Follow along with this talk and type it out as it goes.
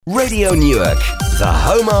Radio Newark, the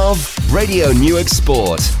home of Radio Newark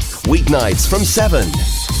Sport. Weeknights from 7.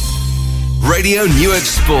 Radio Newark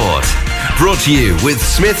Sport. Brought to you with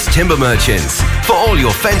Smith's Timber Merchants. For all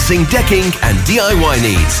your fencing, decking and DIY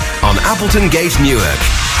needs on Appleton Gate, Newark.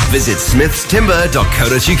 Visit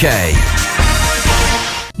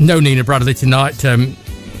smithstimber.co.uk. No Nina Bradley tonight.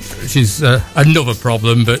 She's another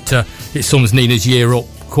problem, but it sums Nina's year up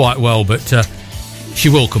quite well. But she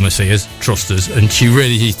will come and see us, trust us, and she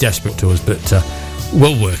really is desperate to us, but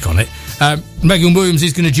we'll work on it. Megan Williams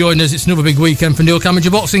is going to join us. It's another big weekend for Neil Camager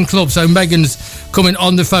Boxing Club, so Megan's coming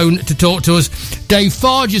on the phone to talk to us. Dave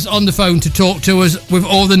Farge is on the phone to talk to us with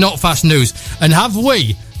all the Not Fast news. And have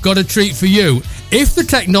we got a treat for you? If the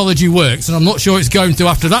technology works, and I'm not sure it's going to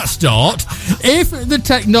after that start, if the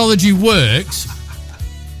technology works,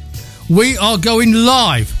 we are going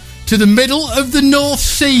live to the middle of the North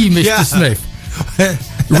Sea, Mr. Smith.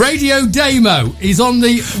 Radio Damo is on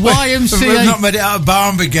the YMCA. We've not made it out of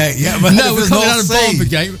Barnbygate yet. No, we're coming out of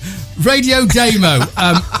Barnbygate. Radio Damo,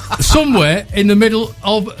 somewhere in the middle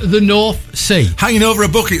of the North Sea. Hanging over a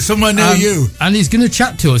bucket somewhere near you. And he's going to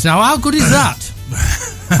chat to us. Now, how good is that?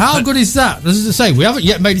 How good is that? As I say, we haven't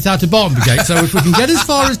yet made it out of Barnbygate, so if we can get as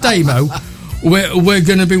far as Damo, we're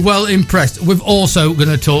going to be well impressed. We're also going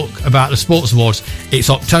to talk about the Sports Awards. It's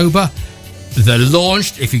October. They're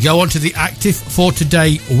launched. If you go onto the Active for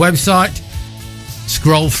Today website,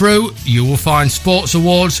 scroll through, you will find Sports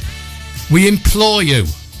Awards. We implore you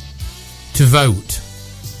to vote.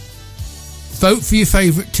 Vote for your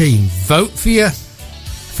favourite team. Vote for your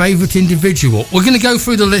favourite individual. We're going to go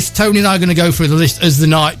through the list. Tony and I are going to go through the list as the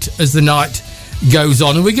night goes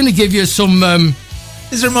on, and we're going to give you some.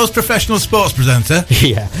 Is there a most professional sports presenter?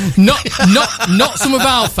 Yeah, not some of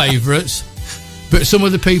our favourites, but some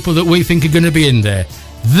of the people that we think are going to be in there.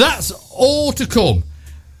 That's all to come.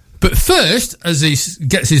 But first, as he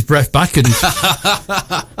gets his breath back and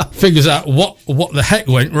figures out what the heck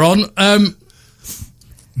went wrong,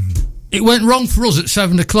 it went wrong for us at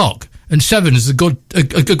 7 o'clock. And 7 is a good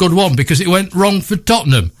one because it went wrong for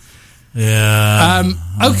Tottenham. Yeah.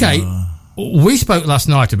 Okay. We spoke last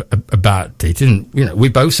night about it, and we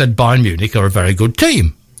both said Bayern Munich are a very good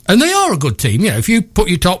team. And they are a good team. If you put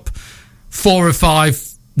your top 4 or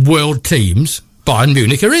 5 world teams, Bayern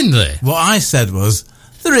Munich are in there. What I said was,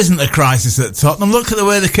 there isn't a crisis at Tottenham. Look at the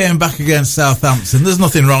way they came back against Southampton. There's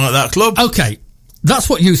nothing wrong at that club. Okay, that's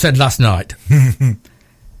what you said last night.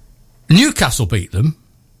 Newcastle beat them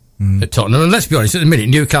at Tottenham, and let's be honest, at the minute,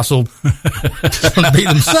 Newcastle don't beat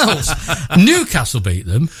themselves. Newcastle beat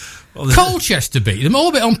them. Colchester beat them,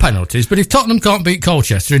 albeit on penalties, but if Tottenham can't beat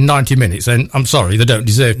Colchester in 90 minutes, then I'm sorry, they don't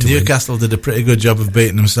deserve to Newcastle win. did a pretty good job of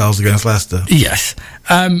beating themselves against Leicester. Yes.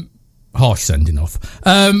 Harsh sending off.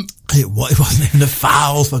 It wasn't even a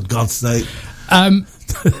foul, for God's sake. Bayern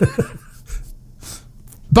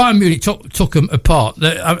Munich took them apart.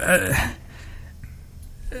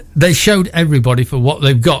 They showed everybody for what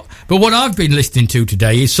they've got. But what I've been listening to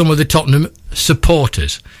today is some of the Tottenham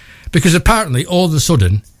supporters. Because apparently, all of a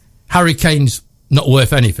sudden, Harry Kane's not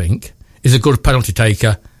worth anything, is a good penalty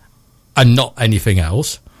taker, and not anything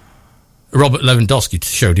else. Robert Lewandowski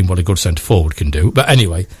showed him what a good centre-forward can do. But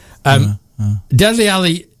anyway, Dele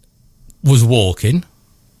Alli was walking.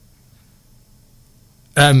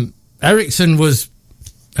 Eriksen was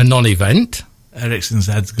a non-event. Eriksen's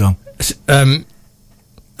head's gone.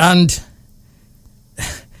 And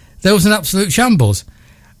there was an absolute shambles.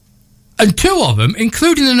 And 2 of them,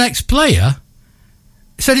 including the next player,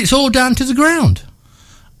 said it's all down to the ground.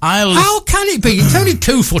 How can it be? It's only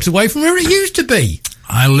 2 foot away from where it used to be.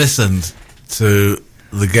 I listened to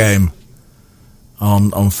the game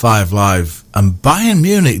on 5 Live, and Bayern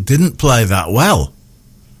Munich didn't play that well.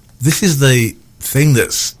 This is the thing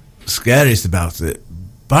that's scariest about it.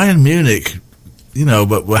 Bayern Munich,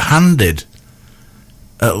 but were handed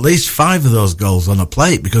at least 5 of those goals on a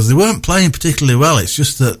plate because they weren't playing particularly well. It's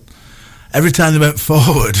just that every time they went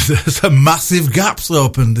forward, there's a massive gaps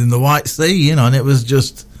opened in the White Sea, and it was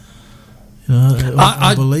just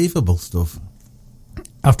unbelievable stuff.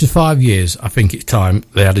 After 5 years, I think it's time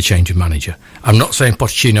they had a change of manager. I'm not saying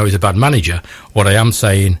Pochettino is a bad manager. What I am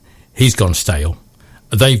saying, he's gone stale.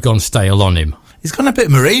 They've gone stale on him. He's gone a bit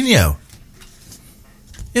Mourinho.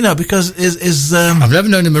 Because I've never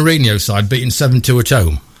known a Mourinho side beating 7-2 at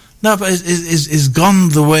home. No, but he's gone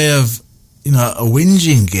the way of, a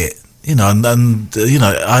whinging it.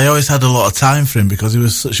 I always had a lot of time for him because he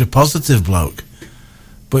was such a positive bloke.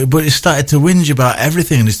 But he started to whinge about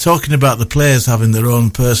everything, and he's talking about the players having their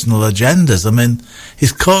own personal agendas. I mean,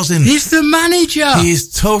 he's causing... He's the manager! He's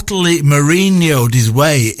totally Mourinho'd his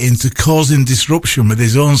way into causing disruption with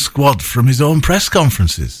his own squad from his own press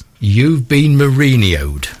conferences. You've been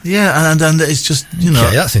Mourinho'd. Yeah, and it's just, you know...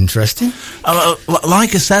 Okay, that's interesting.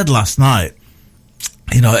 Like I said last night,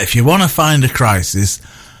 you know, if you want to find a crisis,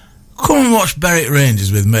 come and watch Berwick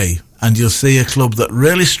Rangers with me, and you'll see a club that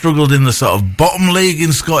really struggled in the sort of bottom league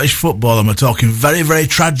in Scottish football, and we're talking very, very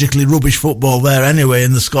tragically rubbish football there anyway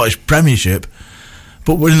in the Scottish Premiership.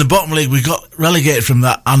 But we're in the bottom league, we got relegated from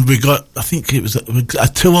that, and we got, I think it was a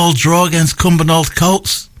 2-2 draw against Cumbernauld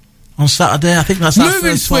Colts on Saturday. I think that's our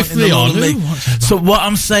Moving first point in the swiftly on. league. So what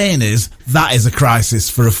I'm saying is, that is a crisis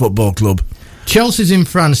for a football club. Chelsea's in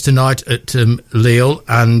France tonight at Lille,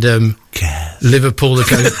 and Liverpool at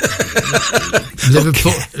home.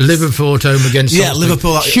 Liverpool at home against Salzburg.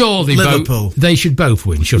 Liverpool. Surely they should both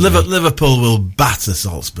win, shouldn't they? Liverpool will batter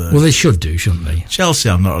Salzburg. Well, they should do, shouldn't they? Chelsea,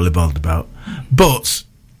 I'm not really bothered about. But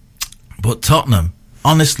Tottenham,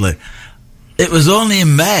 honestly, it was only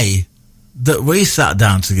in May that we sat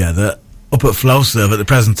down together up at Flowserve at the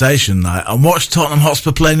presentation night and watched Tottenham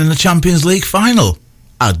Hotspur playing in the Champions League final.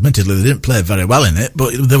 Admittedly, they didn't play very well in it,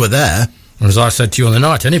 but they were there. As I said to you on the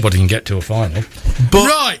night, anybody can get to a final.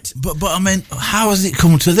 But I mean, how has it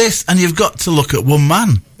come to this? And you've got to look at one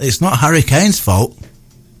man. It's not Harry Kane's fault.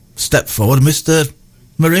 Step forward, Mr.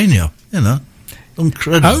 Mourinho. You know,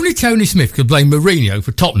 incredible. Only Tony Smith could blame Mourinho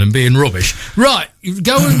for Tottenham being rubbish. Right,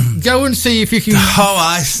 go and see if you can. Oh,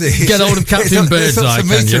 I see. Get hold of Captain Birdseye. It's up to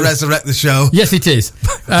me to resurrect the show. Yes, it is.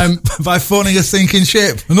 By phoning a sinking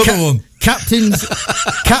ship. Another one. Captain's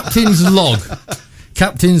log,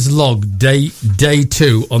 day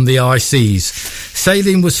 2 on the ICs.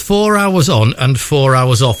 Sailing was 4 hours on and 4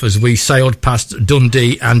 hours off as we sailed past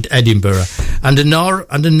Dundee and Edinburgh, and are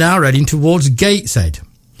now heading towards Gateshead.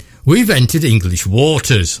 We've entered English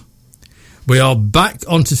waters. We are back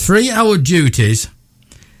onto 3-hour duties,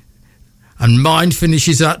 and mine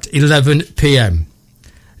finishes at 11 p.m.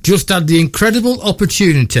 Just had the incredible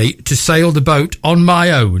opportunity to sail the boat on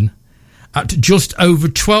my own at just over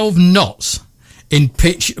 12 knots in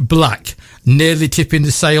pitch black, nearly tipping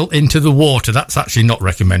the sail into the water. That's actually not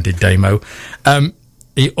recommended, Damo.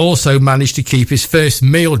 He also managed to keep his first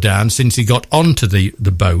meal down since he got onto the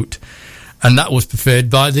boat, and that was prepared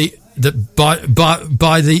by the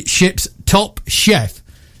ship's top chef,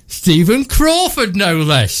 Stephen Crawford, no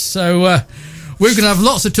less. So we're going to have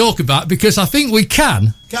lots to talk about, because I think we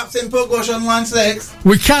can. Captain Pugwash on line 6.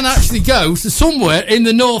 We can actually go to somewhere in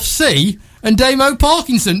the North Sea and Damo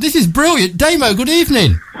Parkinson. This is brilliant. Damo, good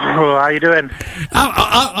evening. Oh, how are you doing?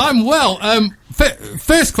 I'm well.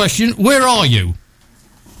 First question, where are you?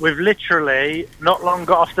 We've literally not long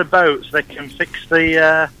got off the boat so they can fix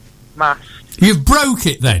the mast. You've broke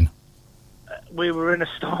it then? We were in a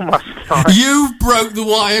storm last night. You broke the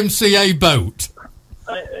YMCA boat?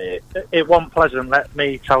 It wasn't pleasant, let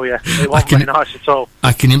me tell you. It wasn't very nice at all.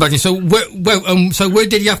 I can imagine. So where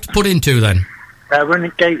did you have to put into then? We're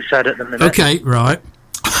in Gateshead at the minute. Okay, right.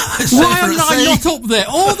 Why am I not up there?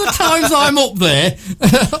 All the times I'm up there.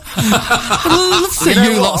 I'd love to see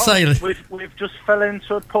you lot sailing. We've just fell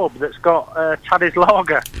into a pub that's got Taddy's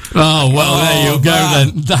Lager. Oh, well, there you go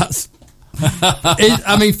then. That's...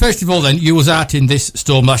 I mean, first of all then, you was out in this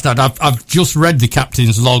storm last night. I've just read the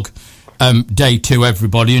captain's log, day 2,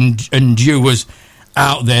 everybody, and you was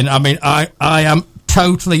out then. I mean, I am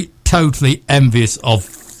totally envious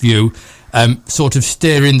of you, sort of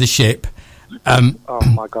steering the ship. Oh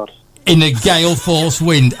my God! In a gale force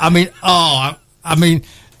wind. I mean,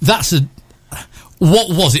 that's a. What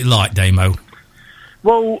was it like, Damo?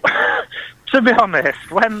 Well, to be honest,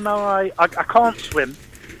 when I can't swim.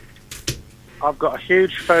 I've got a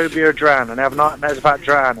huge phobia of drowning. I have nightmares about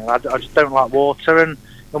drowning. I just don't like water. And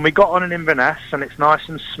when we got on in Inverness, and it's nice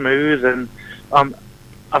and smooth, and I've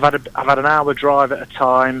had an hour drive at a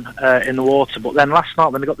time in the water. But then last night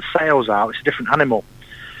when they got the sails out, it's a different animal.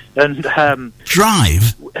 And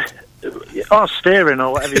drive. Steering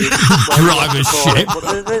or whatever you drive a ship.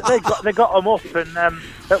 But they got them up, and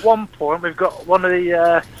at one point we've got one of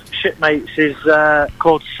the shipmates is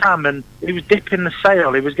called Sam, and he was dipping the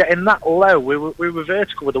sail. He was getting that low. We were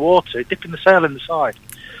vertical with the water, dipping the sail in the side.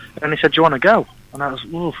 And he said, "Do you want to go?" And I was,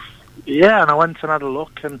 "Oof." Yeah, and I went and had a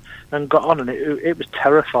look and got on, and it was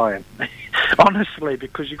terrifying, honestly,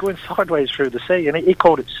 because you're going sideways through the sea, and he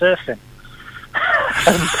called it surfing.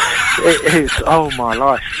 And it's my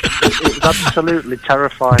life. It was absolutely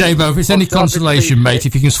terrifying. Dave, if it's any consolation, mate,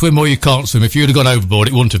 if you can swim or you can't swim, if you'd have gone overboard,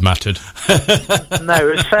 it wouldn't have mattered. No,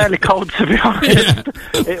 it was fairly cold, to be honest.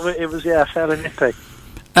 Yeah. It was fairly nippy.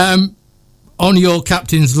 On your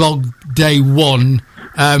captain's log, day 1,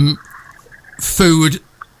 food,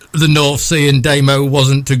 the North Sea and Damo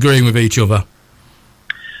wasn't agreeing with each other.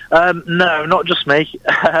 No, not just me.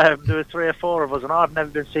 There were 3 or 4 of us, and I've never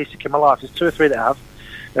been seasick in my life. There's 2 or 3 that have,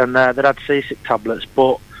 and they'd had seasick tablets,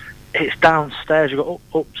 but it's downstairs. You go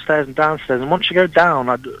upstairs and downstairs, and once you go down,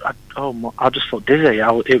 I just felt dizzy.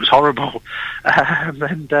 It was horrible,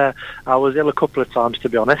 and I was ill a couple of times, to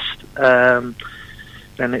be honest.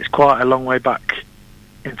 And it's quite a long way back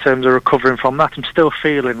in terms of recovering from that. I'm still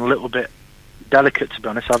feeling a little bit delicate, to be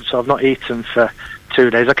honest. I've not eaten for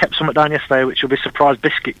 2 days. I kept something down yesterday, which you'll be surprised,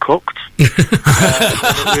 biscuit cooked. It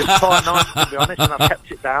was quite nice, to be honest, and I've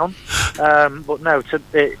kept it down. But no,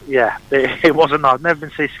 it wasn't nice. I've never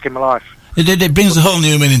been seasick in my life. It brings a whole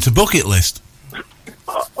new meaning to bucket list.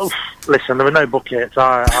 Listen, there were no buckets.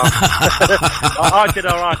 I did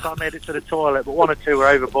all right. I made it to the toilet, but 1 or 2 were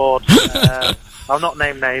overboard. I'll not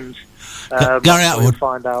name names. Gary Atwood. We'll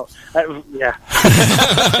find out. Yeah.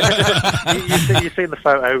 You've seen the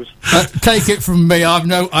photos. Take it from me.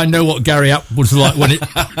 I know what Gary Atwood's like when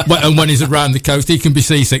he's around the coast. He can be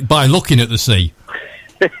seasick by looking at the sea.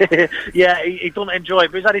 Yeah, he doesn't enjoy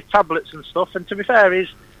it, but he's had his tablets and stuff. And to be fair,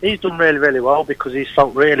 he's done really, really well because he's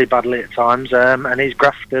felt really badly at times, and he's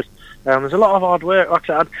grafted. There's a lot of hard work. Like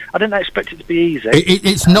I said, I didn't expect it to be easy.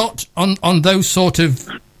 It's not on those sort of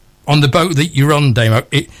on the boat that you're on, Damo.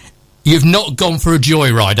 You've not gone for a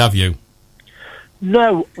joyride, have you?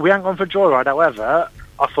 No, we haven't gone for a joyride. However,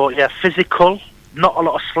 I thought, physical, not a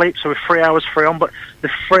lot of sleep, so we're 3 hours free on, but the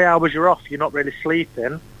 3 hours you're off, you're not really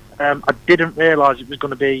sleeping. I didn't realise it was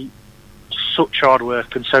going to be such hard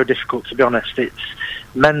work and so difficult, to be honest. It's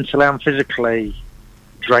mentally and physically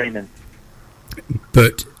draining.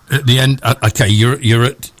 But at the end, okay, you're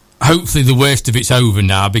at, hopefully the worst of it's over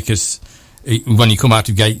now, because when you come out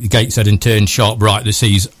of Gateshead and turn sharp right, the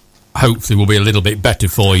sea's hopefully will be a little bit better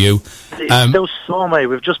for you. It's still stormy.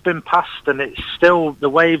 We've just been past, and it's still, the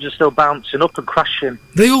waves are still bouncing up and crashing.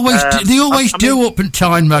 They always do up in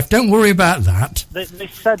Tynemouth. Don't worry about that. They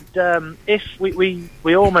said if we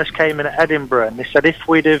almost came in at Edinburgh, and they said if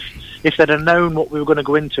they'd have known what we were going to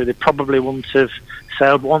go into, they probably wouldn't have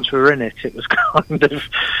sailed. But once we were in it, it was kind of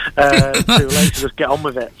too late to just get on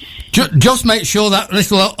with it. Just make sure that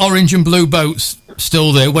little orange and blue boat's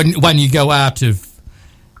still there when you go out of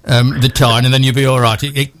the Tyne, and then you'll be all right.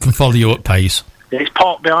 It can follow you at pace. It's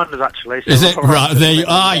parked behind us, actually. So is it? Right, there you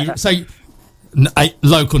are. So,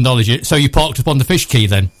 local knowledge. So you parked up on the Fish Quay,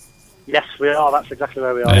 then? Yes, we are. That's exactly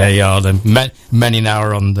where we are. There you are, then. Many an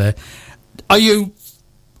hour on there. Are you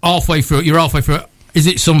halfway through it? You're halfway through it. Is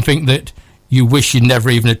it something that you wish you'd never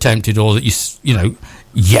even attempted, or that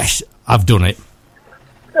yes, I've done it?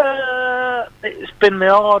 It's been the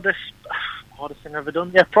hardest thing I've ever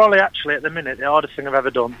done. Yeah, probably actually at the minute the hardest thing I've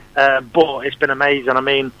ever done. But it's been amazing. I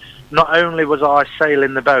mean, not only was I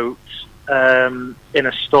sailing the boat in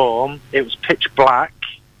a storm, it was pitch black.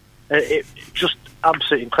 It just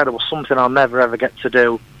absolutely incredible. Something I'll never ever get to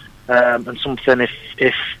do, and something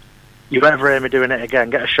if you ever hear me doing it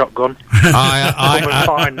again, get a shotgun. I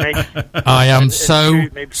find me. I am so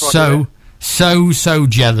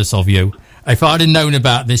jealous of you. If I'd have known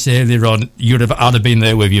about this earlier on, I'd have been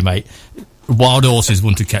there with you, mate. Wild horses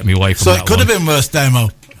wouldn't have kept me away from that. So it could have been worse, Damo.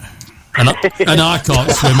 And I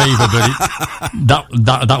can't swim either, but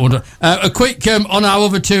that would. A quick on our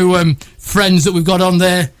other 2 friends that we've got on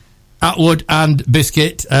there, Atwood and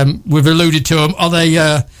Biscuit. We've alluded to them. Are they?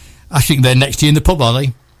 I think they're next to you in the pub, are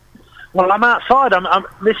they? Well, I'm outside. I'm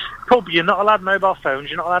this pub. You're not allowed mobile phones.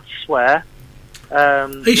 You're not allowed to swear. Are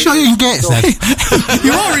you sure you can get it?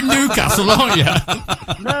 You are in Newcastle, aren't you?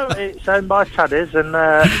 No, it's owned by Taddies, and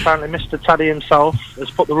apparently Mr. Taddy himself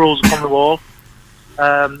has put the rules up on the wall.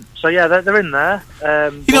 So yeah, they're in there.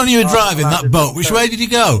 You were driving that boat. Which way did you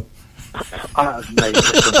go? That was amazing.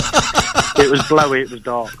 It was blowy. It was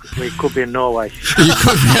dark. We could be in Norway. You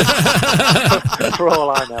could be. For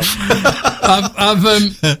all I know.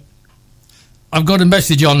 I've got a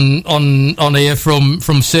message on here from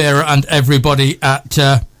Sarah and everybody at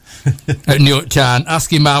Newark Town,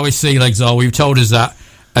 asking how his sea legs are. We've told us that,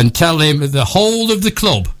 and tell him that the whole of the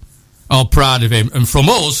club are proud of him, and from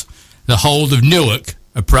us, the whole of Newark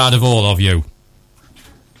are proud of all of you.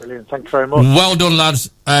 Brilliant, thank you very much. Well done, lads.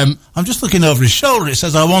 I'm just looking over his shoulder. It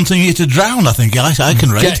says, "I wanting you to drown." I think I can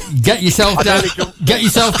read. Get yourself down. Get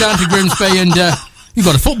yourself down to Grimsby, and you've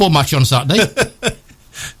got a football match on Saturday.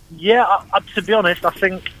 Yeah, to be honest, I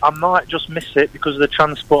think I might just miss it because of the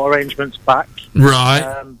transport arrangements back. Right.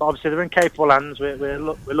 But obviously, they're in capable hands. We're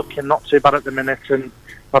looking not too bad at the minute, and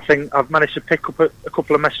I think I've managed to pick up a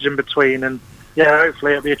couple of messages in between. And yeah,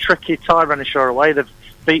 hopefully it'll be a tricky tie running shore away. They've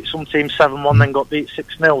beat some teams 7-1, then got beat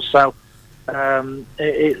 6-0. So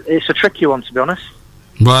it's a tricky one, to be honest.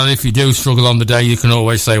 Well, if you do struggle on the day, you can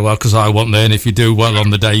always say, well, because I wasn't there. And if you do well on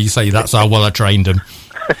the day, you say, that's how well I trained them.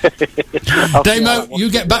 Damo, you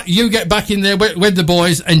get back in there with the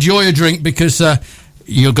boys. Enjoy a drink, because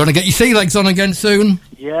you're going to get your sea legs on again soon.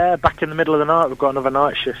 Yeah, back in the middle of the night. We've got another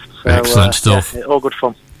night shift. So, excellent stuff. Yeah, all good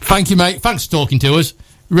fun. Thank you, mate. Thanks for talking to us.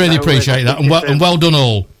 Really appreciate that. And well done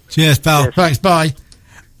all. Cheers, pal. Cheers. Thanks, bye.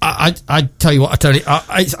 I tell you what, Tony,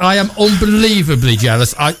 I am unbelievably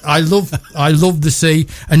jealous. I love the sea,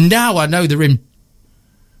 and now I know they're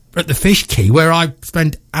at the Fish Quay, where I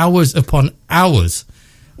spend hours upon hours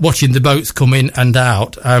watching the boats come in and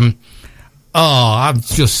out. I'm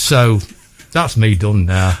just so... That's me done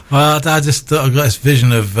now. Well, I just thought I got this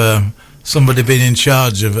vision of somebody being in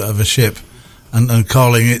charge of a ship and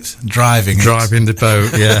calling it driving the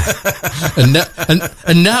boat, yeah.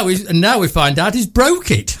 and now we find out he's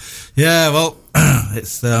broke it. Yeah, well,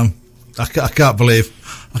 it's I can't believe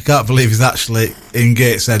he's actually in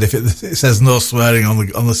Gateshead if it says no swearing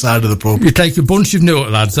on the side of the pub. You take a bunch of Newark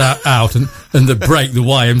lads out and they break the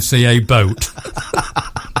YMCA boat.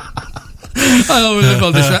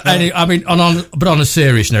 But on a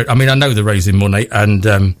serious note, I mean, I know they're raising money, and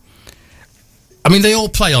I mean, they all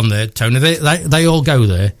play on there, Tony. They all go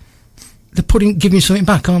there. They're giving something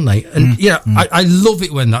back, aren't they? And I love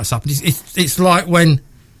it when that's happened. It's like when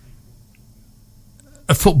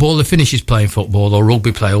a footballer finishes playing football or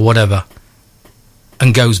rugby player or whatever,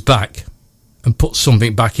 and goes back and puts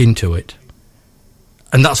something back into it,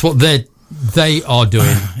 and that's what they are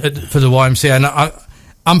doing for the YMCA, and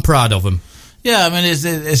I'm proud of them. Yeah, I mean,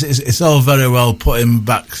 it's all very well putting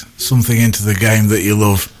back something into the game that you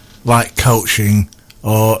love, like coaching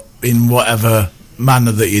or in whatever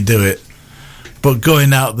manner that you do it. But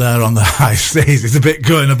going out there on the high seas is a bit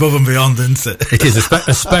going above and beyond, isn't it? It is,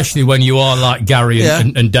 especially when you are like Gary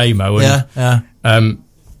and Damo. And,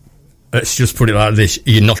 let's just put it like this: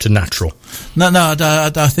 you're not a natural. No,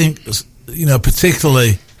 I think,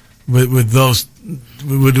 particularly with those.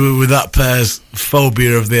 With that pair's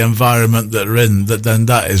phobia of the environment that they're in, then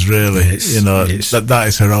that is really, that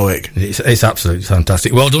is heroic. It's absolutely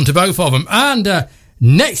fantastic. Well done to both of them. And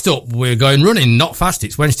next up, we're going running, not fast.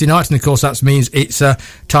 It's Wednesday night, and of course that means it's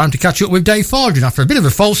time to catch up with Dave Forge. And after a bit of a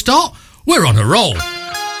false start, we're on a roll.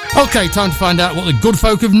 Okay, time to find out what the good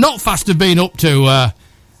folk of Not Fast have been up to. I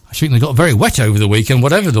think they got very wet over the weekend,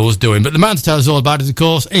 whatever they was doing. But the man to tell us all about it, of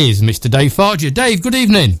course, is Mr. Dave Forge. Dave, good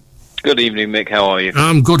evening. Good evening, Mick. How are you?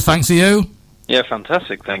 I'm good, thanks. To you? Yeah,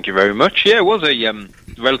 fantastic. Thank you very much. Yeah, it was a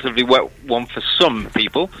relatively wet one for some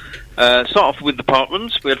people. Start off with the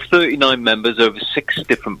parkruns. We had 39 members over 6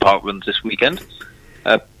 different parkruns this weekend.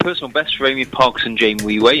 Personal best for Amy Parks and Jane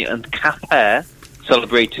Wee-Way, and Kath Hare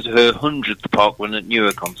celebrated her 100th parkrun at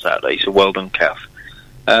Newark on Saturday, so well done, Kath.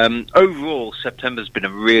 Overall, September's been a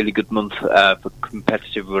really good month for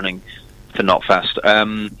competitive running for Not Fast.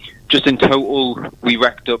 Just in total, we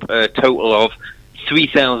racked up a total of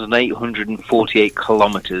 3,848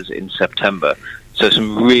 kilometres in September. So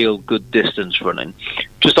some real good distance running.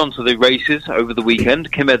 Just onto the races over the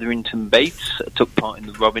weekend. Kim Etherington Bates took part in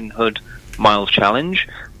the Robin Hood Mile Challenge.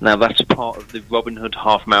 Now that's part of the Robin Hood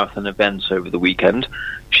Half Marathon events over the weekend.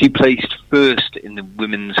 She placed first in the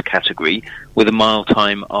women's category with a mile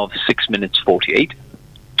time of 6 minutes 48.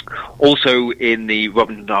 Also in the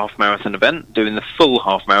Robin Hood Half Marathon event, doing the full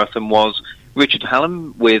half marathon, was Richard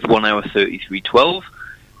Hallam with 1 hour 33:12,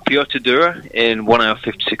 Piotr Dura in 1 hour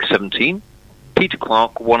 56:17, Peter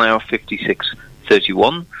Clark 1 hour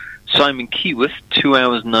 56:31, Simon Keyworth 2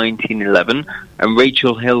 hours 19:11, and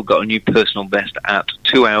Rachel Hill got a new personal best at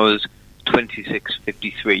 2 hours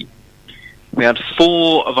 26:53. We had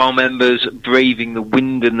 4 of our members braving the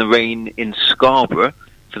wind and the rain in Scarborough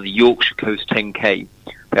for the Yorkshire Coast 10K.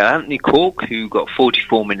 We had Anthony Cork, who got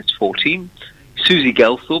 44 minutes 14, Susie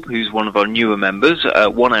Gelthorpe, who's one of our newer members,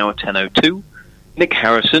 1 hour 10:02, Nick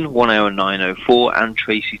Harrison, 1 hour 9:04, and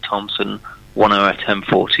Tracy Thompson, 1 hour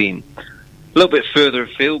 10:14. A little bit further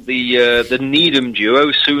afield, the Needham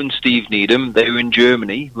duo, Sue and Steve Needham, they were in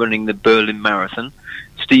Germany running the Berlin Marathon.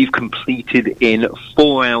 Steve completed in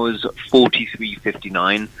 4 hours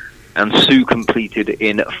 43:59, and Sue completed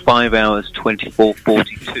in 5 hours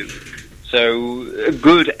 24:42. So a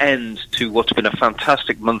good end to what's been a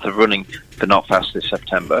fantastic month of running for Not Fast this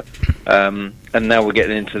September. And now we're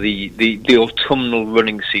getting into the autumnal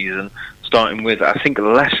running season, starting with, I think,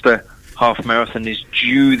 Leicester Half Marathon is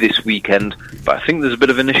due this weekend, but I think there's a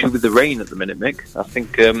bit of an issue with the rain at the minute, Mick. I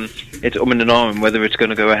think it's and ahhing whether it's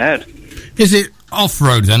going to go ahead. Is it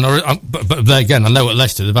off-road then? Or, but there again, I know at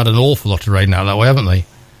Leicester they've had an awful lot of rain out that way, haven't they?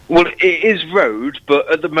 Well, it is road,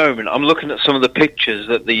 but at the moment I'm looking at some of the pictures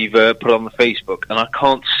that they've put on the Facebook, and I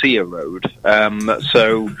can't see a road.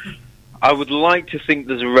 So I would like to think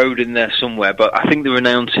there's a road in there somewhere, but I think they're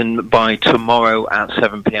announcing by tomorrow at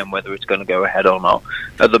 7 p.m. whether it's going to go ahead or not.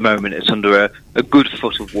 At the moment, it's under a good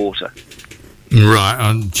foot of water. Right,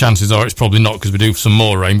 and chances are it's probably not, because we do some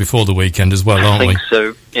more rain before the weekend as well, aren't we? I think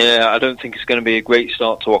so. Yeah, I don't think it's going to be a great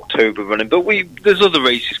start to October running, but there's other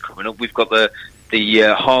races coming up. We've got the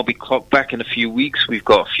Harby Clock back in a few weeks. We've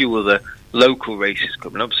got a few other local races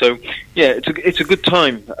coming up. So, yeah, it's a good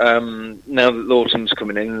time now that the autumn's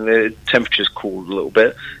coming in. The temperature's cooled a little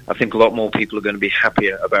bit. I think a lot more people are going to be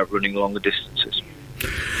happier about running longer distances.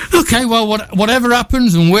 Okay, well, whatever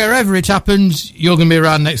happens and wherever it happens, you're going to be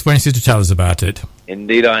around next Wednesday to tell us about it.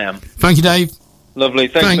 Indeed I am. Thank you, Dave. Lovely.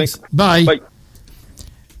 Thanks. Mick. Bye. Bye.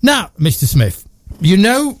 Now, Mr. Smith, you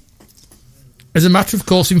know, as a matter of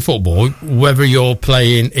course in football, whether you're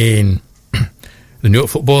playing in the Newark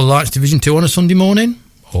Football Alliance Division 2 on a Sunday morning,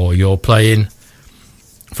 or you're playing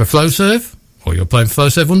for Flowserve, or you're playing for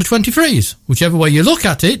Flowserve under-23s, whichever way you look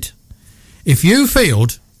at it, if you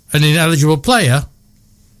field an ineligible player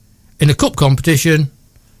in a cup competition,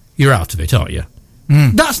 you're out of it, aren't you?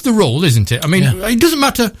 Mm. That's the rule, isn't it? I mean, It doesn't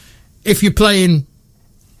matter if you're playing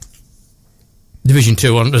Division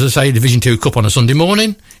 2 on, as I say, Division 2 Cup on a Sunday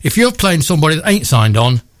morning. If you're playing somebody that ain't signed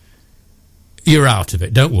on, you're out of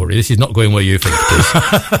it. Don't worry, this is not going where you think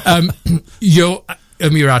it is.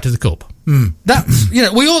 You're out of the cup. Mm. That's,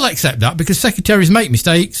 we all accept that, because secretaries make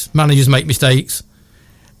mistakes, managers make mistakes,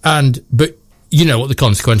 but you know what the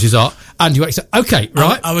consequences are, and you accept. Okay,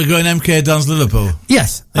 right? Are we going MK Dons Liverpool?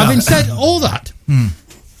 Yes. Yeah. Having said all that,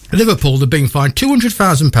 Liverpool have been fined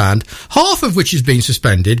 £200,000, half of which has been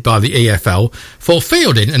suspended by the EFL for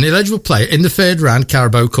fielding an eligible player in the third round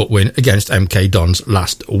Carabao Cup win against MK Dons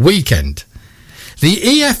last weekend. The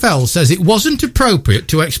EFL says it wasn't appropriate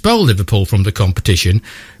to expel Liverpool from the competition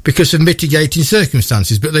because of mitigating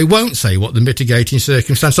circumstances, but they won't say what the mitigating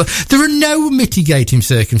circumstances are. There are no mitigating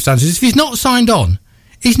circumstances. If he's not signed on,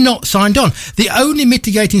 he's not signed on. The only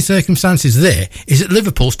mitigating circumstances there is that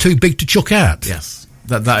Liverpool's too big to chuck out. Yes,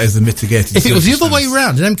 that is the mitigating If it was the other way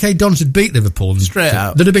round and MK Dons had beat Liverpool, straight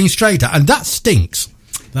out, they'd have been straight out, and that stinks.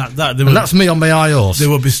 That's me on my high horse. They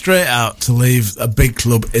would be straight out to leave a big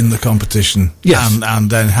club in the competition,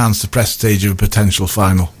 and enhance the prestige of a potential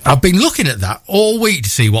final. I've been looking at that all week to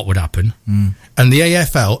see what would happen, and the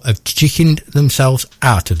AFL have chickened themselves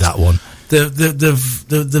out of that one.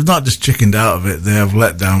 They've not just chickened out of it; they have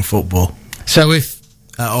let down football. So if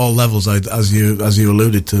at all levels, as you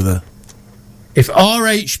alluded to there, if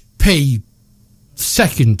RHP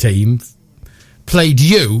second team played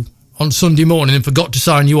you on Sunday morning and forgot to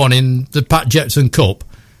sign you on in the Pat Jetson Cup.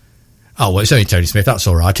 Oh, well, it's only Tony Smith. That's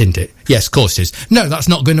all right, isn't it? Yes, of course it is. No, that's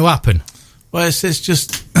not going to happen. Well, it's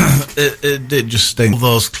just... it just stinks.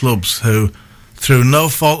 Those clubs who, through no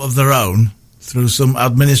fault of their own, through some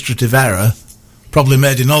administrative error, probably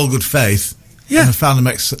made in all good faith, and found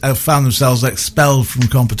themselves expelled from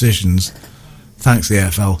competitions, thanks the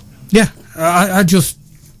EFL. Yeah,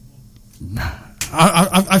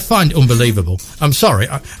 I find it unbelievable. I'm sorry.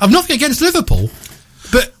 I've nothing against Liverpool,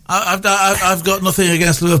 but I've got nothing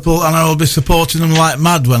against Liverpool, and I will be supporting them like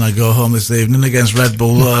mad when I go home this evening against Red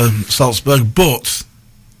Bull Salzburg. But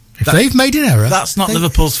if they've made an error, that's not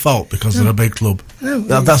Liverpool's fault because they're a big club.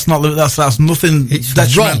 That's nothing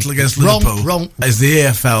detrimental against Liverpool. Wrong. It's the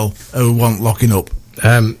EFL who want locking up.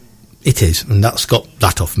 It is, and that's got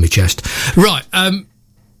that off my chest. Right.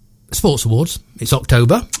 Sports Awards. It's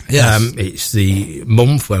October. Yes. It's the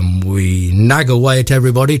month when we nag away at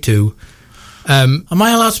everybody to... Am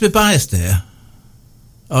I allowed to be biased here?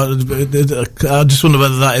 I just wonder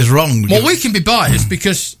whether that is wrong. Well, we can be biased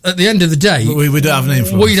because at the end of the day... We don't have an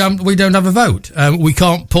influence. We don't have a vote. We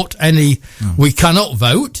can't put any... No. We cannot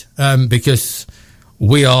vote because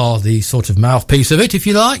we are the sort of mouthpiece of it, if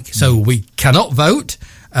you like. So we cannot vote.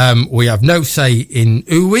 We have no say in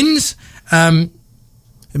who wins.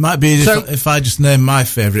 It might be easy if I just name my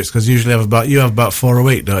favourites, because usually you have about 4 a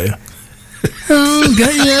week, don't you? Oh,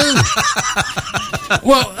 get you.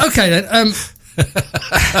 Well, okay then.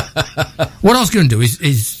 What I was going to do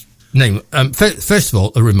is name. First of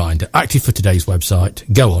all, a reminder: Active for Today's website.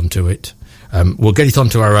 Go on to it. We'll get it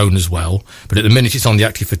onto our own as well. But at the minute it's on the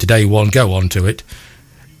Active for Today one, go on to it.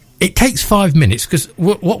 It takes 5 minutes because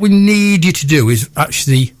what we need you to do is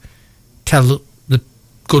actually tell the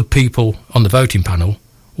good people on the voting panel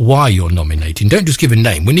why you're nominating. Don't just give a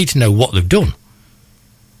name. We need to know what they've done.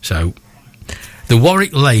 So, the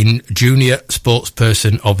Warwick Lane Junior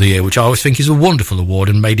Sportsperson of the Year, which I always think is a wonderful award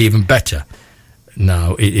and made even better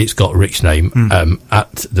now. It's got Rick's name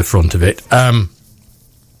at the front of it. And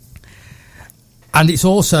it's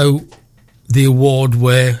also the award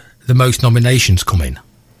where the most nominations come in.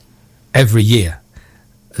 Every year,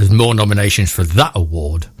 there's more nominations for that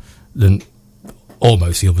award than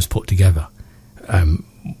almost the others put together.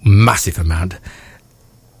 Massive amount.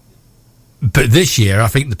 But this year, I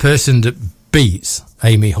think the person that beats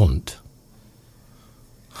Amy Hunt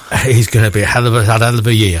is going to be a hell of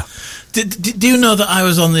a year. Do you know that I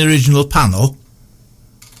was on the original panel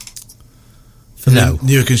for No. the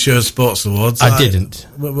Newark and Shore Sports Awards? I didn't.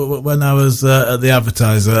 When I was at the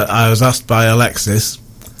Advertiser, I was asked by Alexis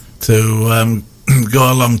to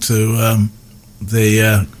go along to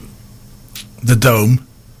the Dome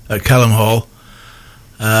at Kellam Hall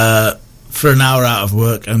for an hour out of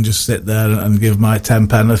work and just sit there and give my 10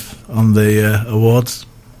 penneth on the awards.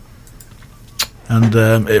 And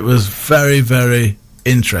it was very, very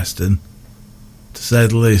interesting, to say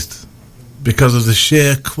the least, because of the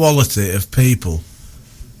sheer quality of people.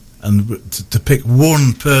 And to pick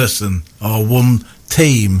one person or one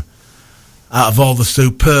team out of all the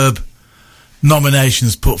superb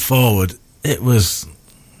nominations put forward, it was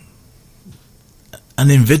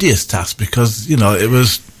an invidious task, because, you know, it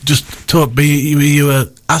was just you were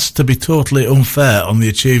asked to be totally unfair on the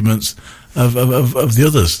achievements of the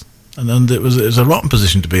others. And it was a rotten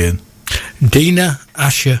position to be in. Dina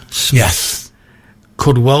Asher Smith Yes.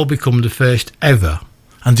 could well become the first ever.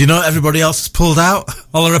 And do you know everybody else has pulled out?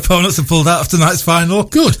 All her opponents have pulled out of tonight's final.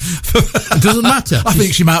 Good. It doesn't matter. I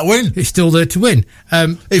think she might win. It's still there to win.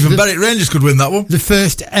 Even Berwick Rangers could win that one. The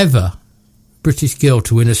first ever British girl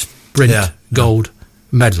to win a sprint gold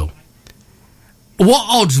medal. What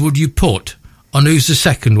odds would you put on who's the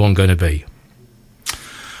second one going to be?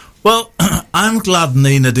 Well, I'm glad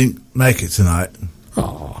Nina didn't make it tonight.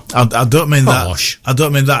 Oh, I don't mean Gosh. that. I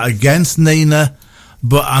don't mean that against Nina,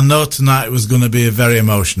 but I know tonight was going to be very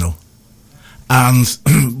emotional. And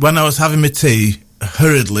when I was having my tea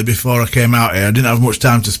hurriedly before I came out here, I didn't have much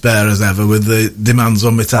time to spare as ever with the demands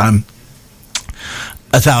on my time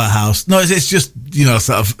at our house. No, it's just, you know,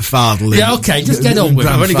 sort of fatherly. yeah, okay, just get on with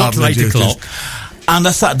it. I've only got till 8 o'clock. And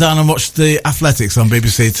I sat down and watched the athletics on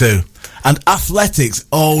BBC Two. And athletics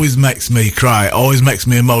always makes me cry, always makes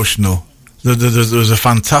me emotional. There was a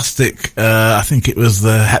fantastic, I think it was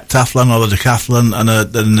the heptathlon or the decathlon, and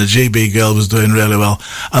the GB girl was doing really well.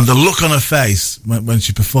 And the look on her face when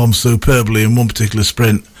she performed superbly in one particular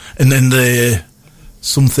sprint, in the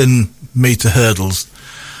something metre hurdles,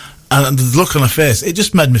 and the look on her face, it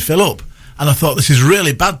just made me fill up. And I thought, this is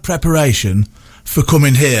really bad preparation for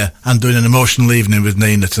coming here and doing an emotional evening with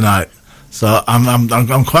Nina tonight. So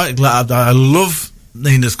I'm quite glad. I love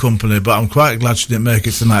Nina's company, but I'm quite glad she didn't make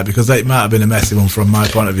it tonight, because it might have been a messy one from my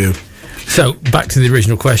point of view. So back to the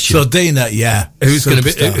original question. So Dina, yeah, who's going to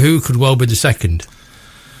be? Who could well be the second?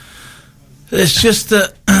 It's just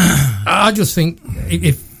that I just think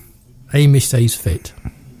if Amy stays fit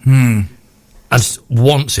and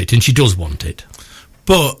wants it, and she does want it,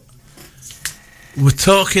 but we're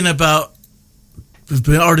talking about. We've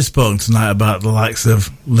been already spoken tonight about the likes of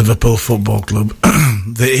Liverpool Football Club,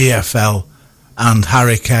 the EFL, and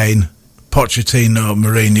Harry Kane, Pochettino,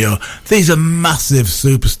 Mourinho. These are massive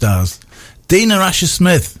superstars. Dina Asher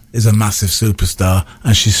Smith is a massive superstar,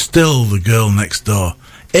 and she's still the girl next door.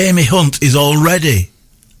 Amy Hunt is already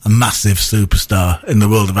a massive superstar in the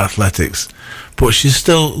world of athletics, but she's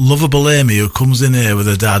still lovable Amy, who comes in here with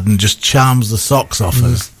her dad and just charms the socks off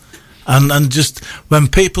us. And just when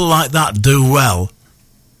people like that do well,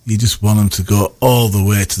 you just want them to go all the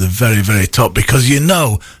way to the very, very top, because you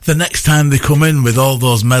know the next time they come in with all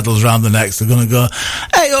those medals round the necks, they're going to go,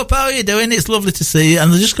 "Hey up, how are you doing? It's lovely to see you."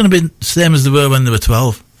 And they're just going to be the same as they were when they were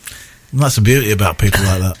 12. And that's the beauty about people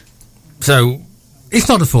like that. So it's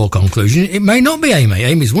not a full conclusion. It may not be Amy.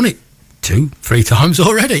 Amy's won it 2-3 times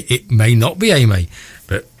already. It may not be Amy,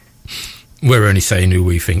 but we're only saying who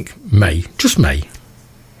we think may, just may.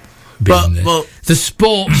 Well, the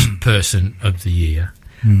sports person of the year,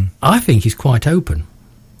 I think, is quite open.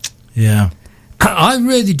 Yeah, I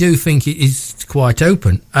really do think it is quite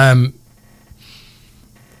open.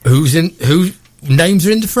 Who names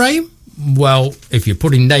are in the frame? Well, if you're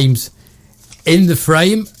putting names in the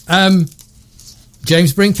frame,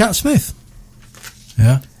 James Brincat Smith,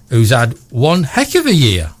 who's had one heck of a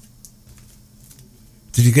year.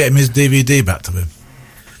 Did you get him his DVD back to him?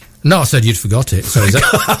 No, I said you'd forgot it, so he's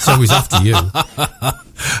after you.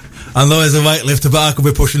 I know he's a weightlifter, but I could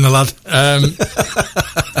be pushing the lad.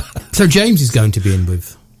 So James is going to be in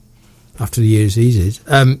with, after the years he's is,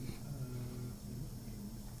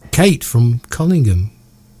 Kate from Collingham,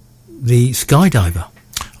 the skydiver.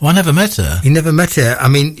 Oh, I never met her. You never met her. I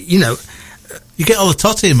mean, you know... You get all the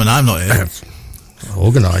totty in when I'm not here.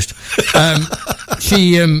 Organised.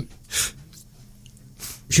 She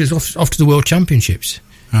was off to the World Championships.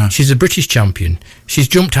 She's a British champion. She's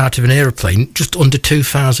jumped out of an aeroplane just under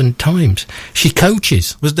 2,000 times. She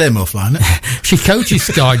coaches. Was Damo flying it? She coaches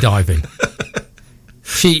skydiving.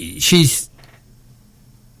 She's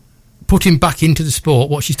putting back into the sport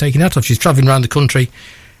what she's taken out of. She's travelling around the country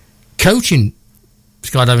coaching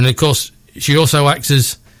skydiving. And of course, she also acts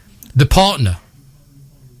as the partner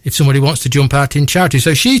if somebody wants to jump out in charity.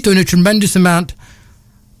 So she's doing a tremendous amount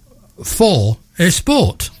for her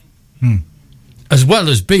sport, as well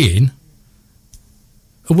as being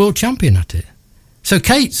a world champion at it. So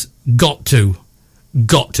Kate's got to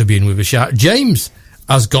be in with a shout. James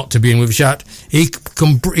has got to be in with a shout. He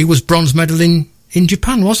was bronze medal in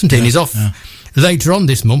Japan, wasn't he? And he's off later on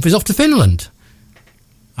this month. He's off to Finland.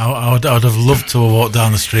 I would have loved to have walked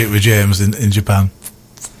down the street with James in Japan.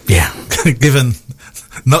 Yeah. Given,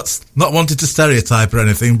 not wanting to stereotype or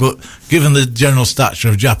anything, but given the general stature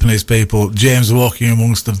of Japanese people, James walking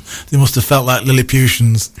amongst them, they must have felt like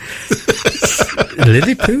Lilliputians.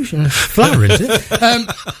 Lilliputians? Flower, isn't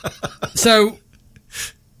it? So,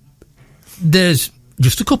 there's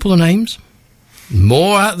just a couple of names.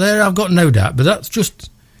 More out there, I've got no doubt, but that's just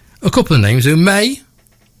a couple of names who may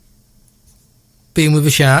be in with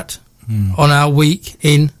a shout on our week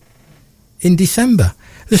in December.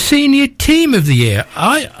 The senior team of the year,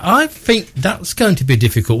 I think that's going to be a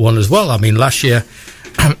difficult one as well. I mean, last year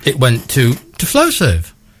it went to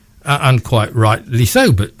Flowserve, and quite rightly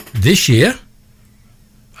so, but this year,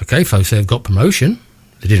 okay, Flowserve got promotion.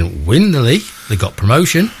 They didn't win the league, they got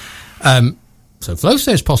promotion. So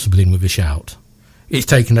Flowserve's possibly in with a shout. It's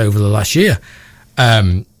taken over the last year.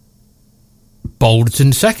 Balderton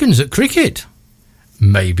seconds at cricket,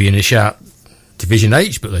 maybe in a shout Division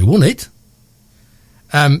H, but they won it.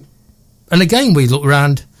 And again, we look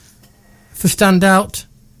around for standout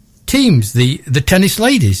teams. The tennis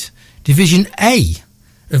ladies, Division A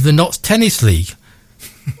of the Notts Tennis League,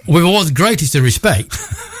 with all the greatest of respect,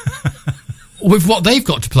 with what they've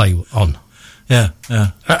got to play on. Yeah.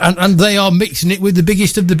 And they are mixing it with the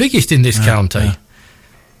biggest of the biggest in this county. Yeah.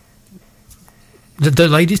 The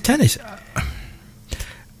ladies' tennis.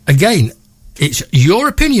 Again, it's your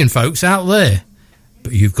opinion, folks, out there.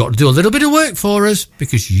 But you've got to do a little bit of work for us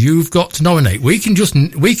because you've got to nominate. We can just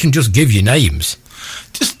give you names.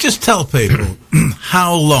 Just tell people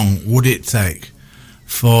how long would it take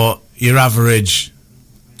for your average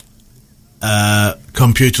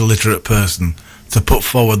computer literate person to put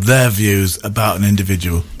forward their views about an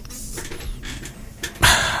individual?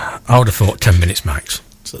 I would have thought 10 minutes max.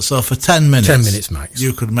 So for 10 minutes... 10 minutes max.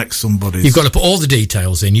 You could make somebody's... You've got to put all the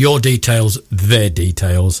details in, your details, their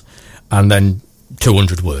details, and then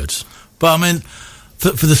 200 words. But I mean,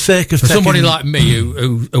 for the sake of somebody like me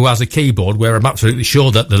who has a keyboard where I'm absolutely sure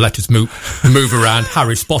that the letters move around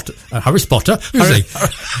Harry Potter, who's he?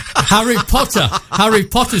 Harry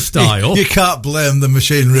Potter style. You can't blame the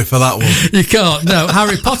machinery for that one. You can't, no,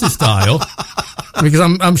 Harry Potter style, because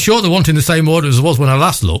I'm sure they're wanting the same order as it was when I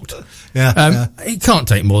last looked. It can't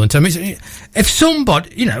take more than 10 minutes. If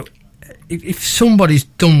somebody, you know, if somebody's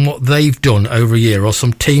done what they've done over a year, or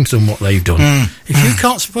some team's done what they've done, if you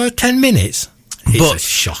can't spare 10 minutes, it's a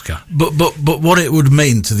shocker. But what it would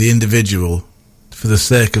mean to the individual, for the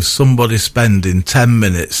sake of somebody spending 10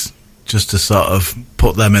 minutes just to sort of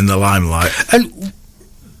put them in the limelight. And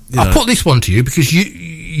I'll put this one to you, because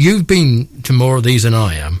you've been to more of these than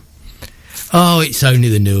I am. Oh, it's only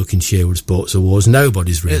the Newark and Sherwood Sports Awards.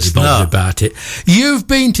 Nobody's really bothered about it. You've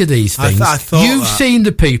been to these things. You've seen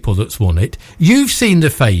the people that's won it. You've seen the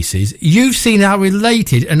faces. You've seen how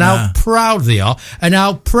related and how proud they are, and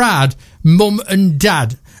how proud mum and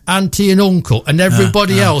dad, auntie and uncle, and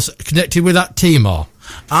everybody else connected with that team are.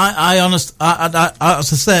 As I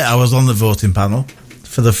say, I was on the voting panel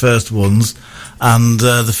for the first ones, and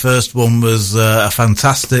the first one was a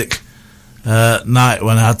fantastic night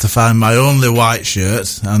when I had to find my only white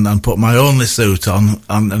shirt and put my only suit on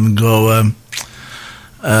and go,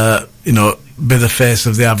 be the face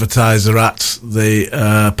of the advertiser at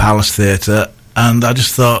the Palace Theatre. And I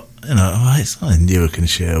just thought, it's only Newark and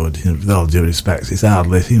Sherwood, with all due respect, it's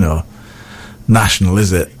hardly, national,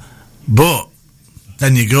 is it? But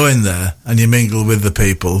then you go in there and you mingle with the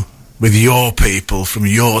people, with your people from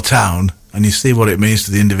your town, and you see what it means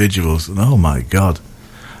to the individuals, and oh my God.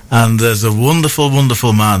 And there's a wonderful,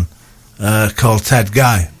 wonderful man called Ted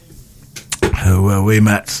Guy, who we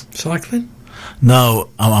met. Cycling? No,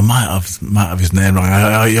 I might have his name wrong.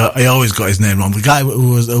 I always got his name wrong. The guy who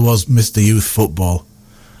was Mr. Youth Football,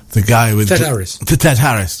 The guy with... Ted Harris. To Ted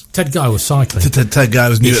Harris. Ted Guy was cycling. Ted Guy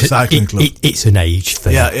was new at cycling club. It's an age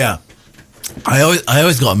thing. Yeah. I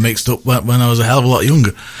always got mixed up when I was a hell of a lot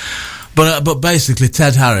younger. But basically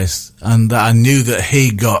Ted Harris, and I knew that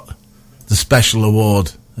he got the special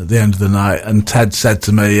award at the end of the night, and Ted said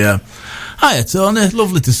to me, "Hiya Tony,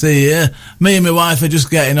 lovely to see you. Me and my wife are just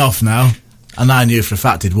getting off now." And I knew for a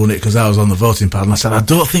fact he'd won it because I was on the voting pad, and I said, "I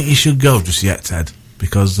don't think you should go just yet, Ted,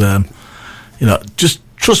 because just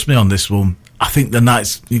trust me on this one. I think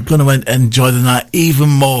you're going to enjoy the night even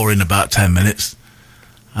more in about 10 minutes."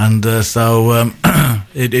 And so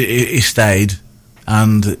he stayed,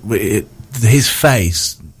 and his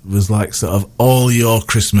face was like sort of all your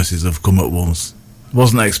Christmases have come at once.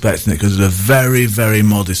 Wasn't expecting it because he was a very, very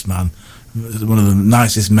modest man, one of the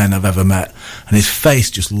nicest men I've ever met, and his face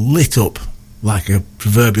just lit up like a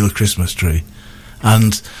proverbial Christmas tree.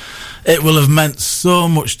 And it will have meant so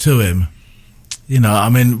much to him. You know, I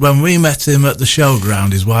mean, when we met him at the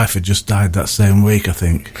showground, his wife had just died that same week, I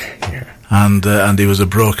think. Yeah. And he was a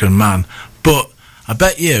broken man. But I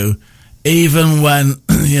bet you, even when,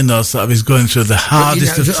 sort of he's going through the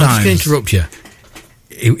hardest of times... I'm just going to interrupt you.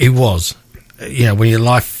 It was, when your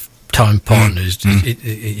lifetime partner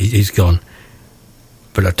he's gone.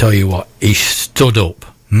 But I tell you what, he stood up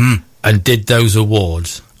and did those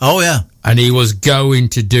awards. Oh, yeah. And he was going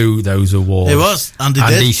to do those awards. He was, and he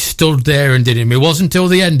did. And he stood there and did it. It wasn't until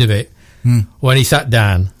the end of it, when he sat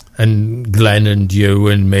down, and Glenn and you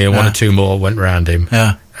and me and one or two more went round him,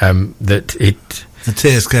 that it... The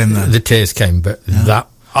tears came then. The tears came, but that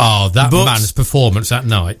man's performance that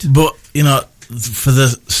night. But, for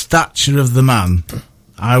the stature of the man,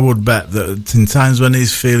 I would bet that in times when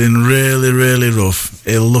he's feeling really, really rough,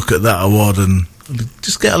 he'll look at that award and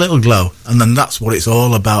just get a little glow. And then that's what it's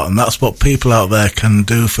all about, and that's what people out there can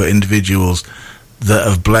do for individuals that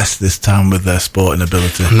have blessed this town with their sporting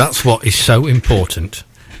ability. And that's what is so important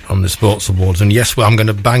on the Sports Awards. And yes, I'm going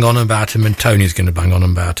to bang on about him, and Tony's going to bang on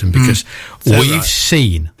about him, because we've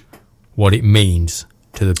seen what it means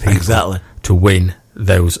to the people to win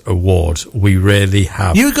those awards. We really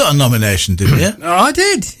have. You got a nomination, didn't you? I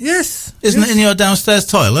did, yes. Isn't it in your downstairs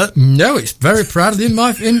toilet? No, it's very proudly in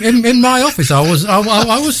my office. I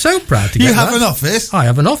was so proud to get that. You have an office? I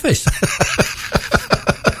have an office.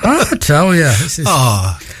 I tell you.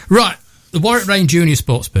 Right. The Warwick Range Junior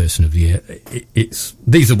Sportsperson of the Year.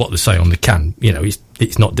 These are what they say on the can.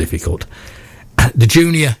 It's not difficult. The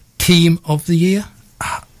Junior Team of the Year.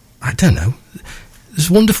 I don't know. There's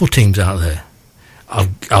wonderful teams out there.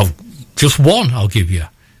 I'll just one. I'll give you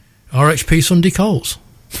RHP Sunday Colts.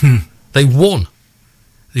 They won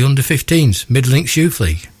the under-15s Mid-Links Youth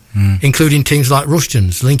League, including teams like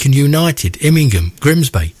Rushtons, Lincoln United, Immingham,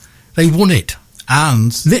 Grimsby. They won it.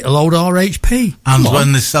 And little old RHP. And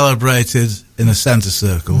when they celebrated in a centre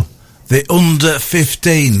circle, the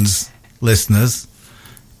under-15s listeners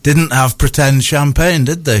didn't have pretend champagne,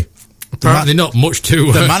 did they? Apparently not much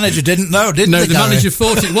to... The manager didn't know, didn't he? No, the manager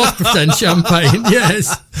thought it was pretend champagne,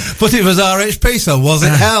 yes. But it was RHP, so was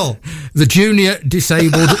it hell? The Junior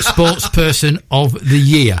Disabled Sportsperson of the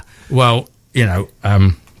Year. Well,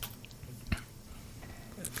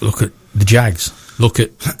 look at the Jags. Look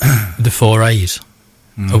at the 4As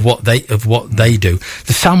of what they do.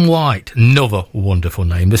 The Sam White, another wonderful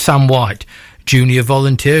name. The Sam White Junior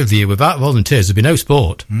Volunteer of the Year. Without volunteers, there'll be no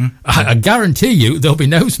sport. I guarantee you there'll be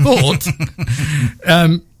no sport.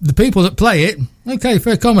 The people that play it, okay,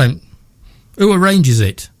 fair comment. Who arranges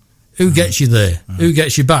it? Who gets you there? Who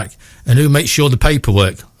gets you back? And who makes sure the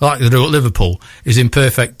paperwork, like they do at Liverpool, is in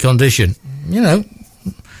perfect condition? And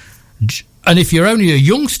if you're only a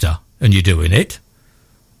youngster and you're doing it,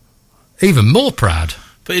 even more proud.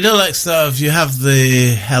 But you have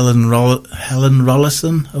the Helen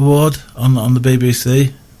Rollison Award on the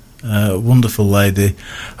BBC, wonderful lady,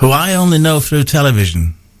 who I only know through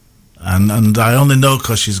television, and I only know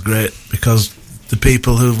because she's great, because the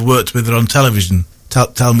people who've worked with her on television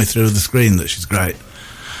tell me through the screen that she's great.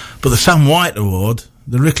 But the Sam White Award,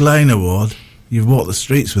 the Rick Lane Award, you've walked the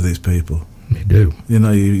streets with these people. You do.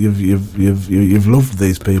 You've loved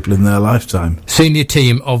these people in their lifetime. Senior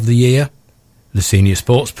Team of the Year, the Senior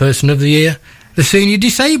Sportsperson of the Year, the Senior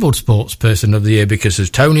Disabled Sportsperson of the Year, because as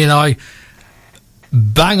Tony and I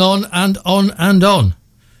bang on and on and on,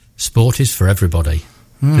 sport is for everybody.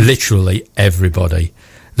 Literally everybody.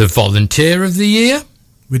 The Volunteer of the Year.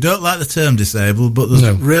 We don't like the term disabled, but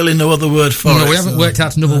there's really no other word for it. No, we haven't worked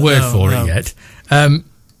out another word for it yet. The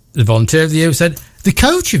Volunteer of the Year said, the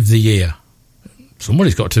Coach of the Year.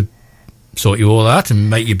 Somebody's got to sort you all out and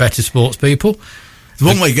make you better sports people. The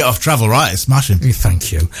one way you get off travel right is smashing.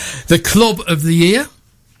 Thank you. The Club of the Year.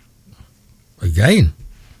 Again,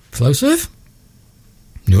 Flow Surf,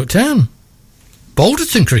 Newark Town,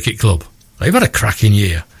 Balderton Cricket Club. They've had a cracking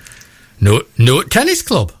year. Newark Tennis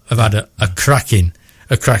Club have had a cracking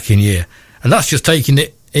year. And that's just taking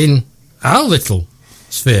it in our little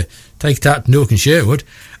sphere. Take it out to Newark and Sherwood.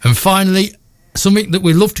 And finally, something that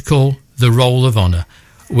we love to call the Roll of Honour,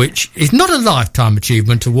 which is not a Lifetime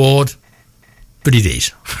Achievement Award, but it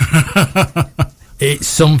is. It's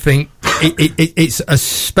something, it's a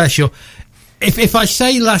special... If I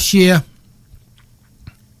say last year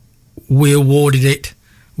we awarded it,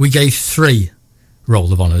 we gave 3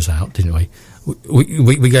 Roll of Honours out, didn't we?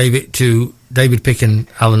 We gave it to David Pick and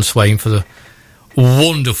Alan Swain for the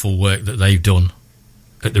wonderful work that they've done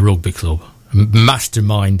at the rugby club.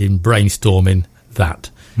 Masterminding, brainstorming,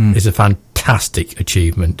 that is a fantastic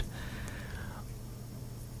achievement.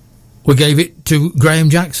 We gave it to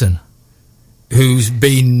Graham Jackson, who's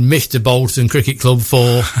been Mr. Balderton Cricket Club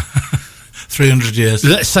for 300 years.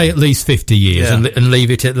 Let's say at least 50 years, Yeah. and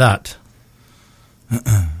leave it at that.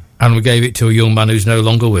 And we gave it to a young man who's no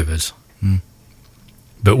longer with us.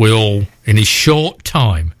 But we all, in his short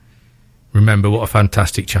time, remember what a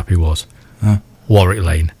fantastic chap he was. Warwick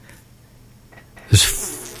Lane. There's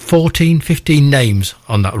 14, 15 names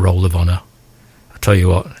on that Roll of Honour. I tell you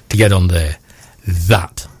what, to get on there,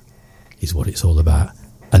 that is what it's all about,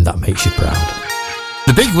 and that makes you proud.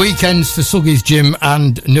 The big weekends for Suggy's Gym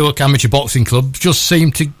and Newark Amateur Boxing Club just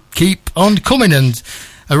seem to keep on coming, and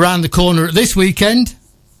around the corner at this weekend,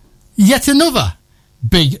 yet another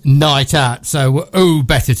big night out. So who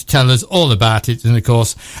better to tell us all about it than, of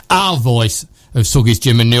course, our voice of Suggy's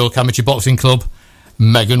Gym and Newark Amateur Boxing Club,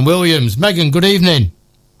 Megan Williams. Megan, good evening.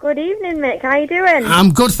 Good evening, Mick. How you doing?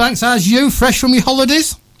 I'm good, thanks. How's you? Fresh from your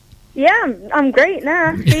holidays? Yeah, I'm great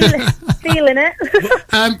now. Feeling it.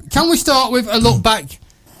 Can we start with a look back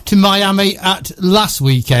to Miami at last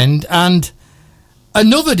weekend and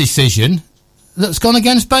another decision that's gone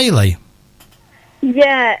against Bailey?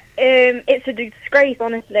 Yeah, it's a disgrace,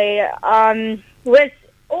 honestly. We're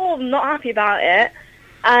all not happy about it,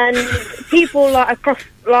 and people across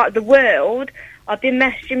the world have been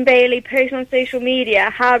messaging Bailey, posting on social media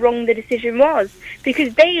how wrong the decision was,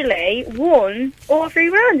 because Bailey won all 3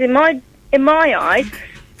 rounds in my eyes,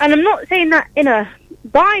 and I'm not saying that in a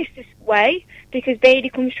biased way, because Bailey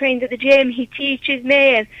comes trained at the gym, he teaches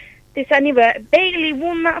me, and this anyway. Bailey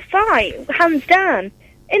won that fight, hands down.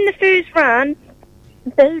 In the first round,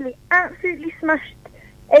 Bailey absolutely smashed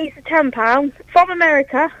Ace of £10 from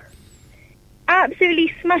America.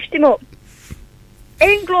 Absolutely smashed him up.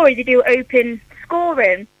 In Glory, they do open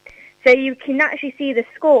scoring, so you can actually see the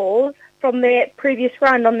scores from the previous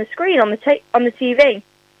round on the screen on the TV.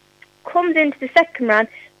 Comes into the second round,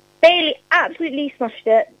 Bailey absolutely smashed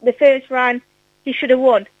it. The first round, he should have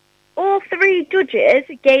won. All 3 judges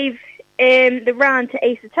gave the round to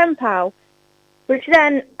Ace of £10, which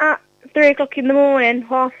then at 3 o'clock in the morning,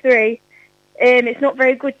 3:30, it's not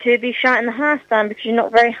very good to be shouting the house down because you're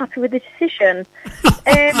not very happy with the decision.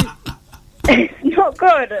 It's not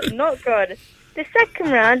good. The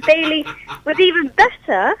second round, Bailey was even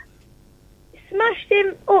better, smashed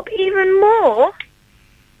him up even more.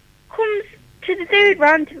 Comes to the third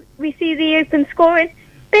round, we see the open scoring.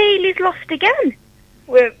 Bailey's lost again.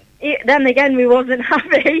 Then again, we wasn't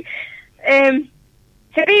happy.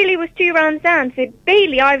 So Bailey was 2 rounds down. So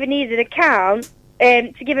Bailey either needed a count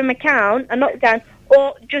to give him a count, a knockdown,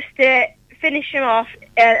 or just to finish him off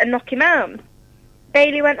and knock him out.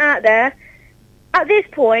 Bailey went out there. At this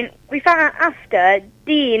point, we found out after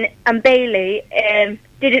Dean and Bailey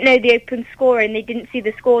didn't know the open scoring. They didn't see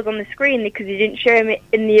the scores on the screen because he didn't show him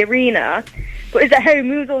in the arena. But it was at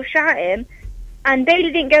home, he was all shouting. And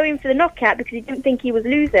Bailey didn't go in for the knockout because he didn't think he was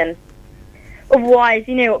losing. Otherwise,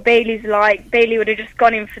 you know what Bailey's like. Bailey would have just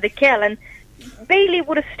gone in for the kill, and Bailey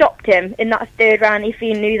would have stopped him in that third round if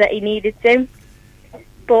he knew that he needed to.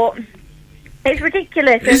 But it's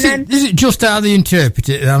ridiculous. Is it just how they interpret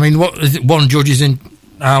it? I mean, what is it? One judge is in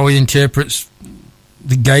how he interprets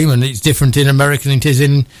the game, and it's different in America than it is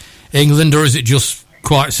in England, or is it just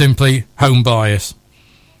quite simply home bias?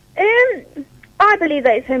 I believe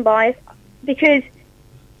that it's home bias, because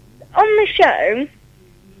on the show,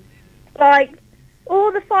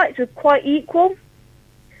 all the fights were quite equal.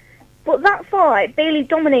 But that fight, Bailey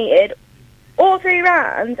dominated all 3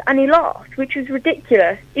 rounds and he lost, which was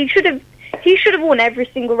ridiculous. He should have won every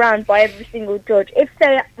single round by every single judge if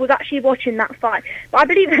they was actually watching that fight. But I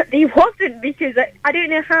believe that he wasn't, because I don't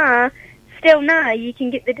know how still now you can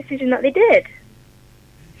get the decision that they did.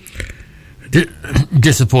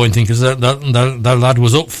 Disappointing, because that lad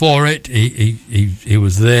was up for it. He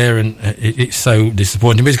was there, and it's so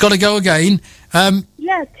disappointing. But it's got to go again.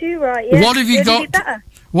 Yeah, too right. Yeah. What have you got?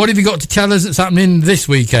 what have you got to tell us that's happening this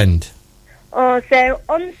weekend? Oh, so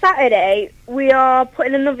on Saturday we are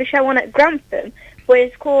putting another show on at Grantham, where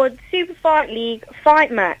it's called Super Fight League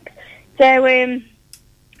Fight Max. So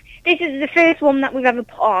this is the first one that we've ever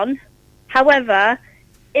put on. However,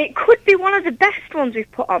 it could be one of the best ones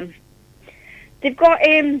we've put on. They've got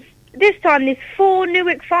this time there's 4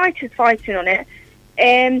 Newark fighters fighting on it.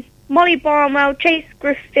 Molly Barnwell, Chase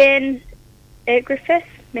Griffiths,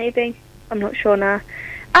 maybe, I'm not sure now.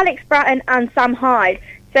 Alex Bratton and Sam Hyde.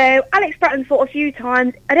 So Alex Bratton fought a few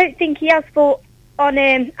times. I don't think he has fought on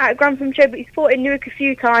at a Grantham show, but he's fought in Newark a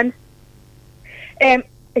few times. A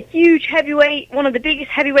huge heavyweight, one of the biggest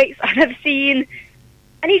heavyweights I've ever seen,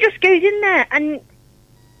 and he just goes in there, and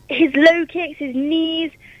his low kicks, his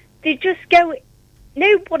knees, they just go.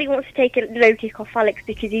 Nobody wants to take a low kick off Alex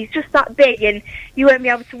because he's just that big, and you won't be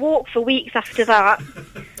able to walk for weeks after that.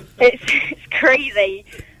 It's crazy.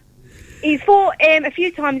 He's fought a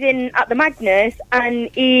few times in at the Magnus, and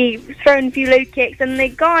he's thrown a few low kicks, and the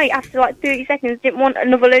guy after like 30 seconds didn't want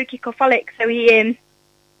another low kick off Alex, so he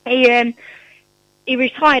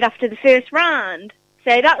retired after the first round.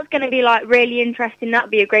 So that was going to be like really interesting. That'd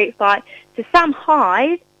be a great fight. So Sam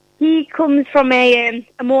Hyde, he comes from a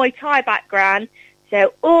Muay Thai background,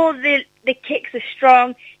 so all the kicks are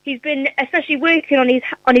strong. He's been especially working on his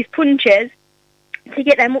punches to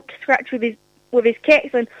get them up to scratch with his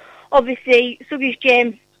kicks, and obviously Suggy's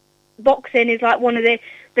Gym boxing is like one of the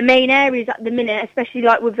main areas at the minute, especially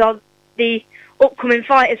like with the upcoming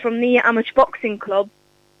fighters from the amateur boxing club.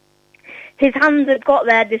 His hands have got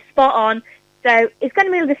there, they're spot on. So it's going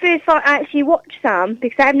to be the first fight I actually watch Sam,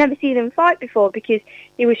 because I've never seen him fight before, because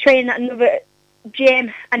he was training at another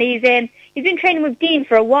gym, and he's been training with Dean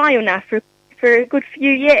for a while now, for a good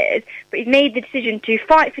few years, but he's made the decision to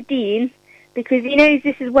fight for Dean because he knows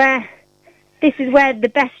this is where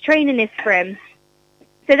the best training is for him.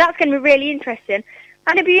 So that's going to be really interesting,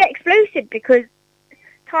 and it'll be explosive because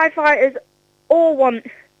Thai fighters all want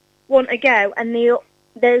a go, and they're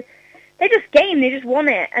just game, they just want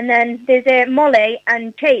it. And then there's Molly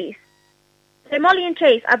and Chase. So Molly and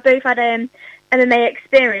Chase have both had MMA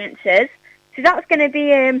experiences, so that's going to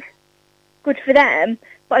be good for them.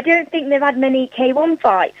 But I don't think they've had many K1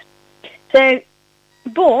 fights. So,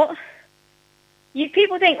 but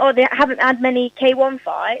people think, oh, they haven't had many K1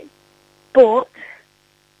 fights, but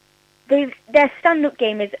their stand-up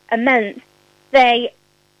game is immense. The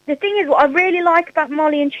thing is, what I really like about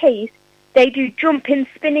Molly and Chase, they do jumping,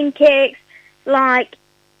 spinning kicks, like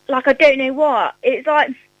I don't know what. It's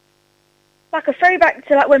like a throwback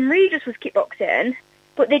to like when Regis was kickboxing,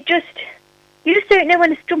 but you just don't know when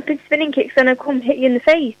this jumping, spinning kick's gonna come hit you in the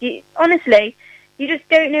face. Honestly, you just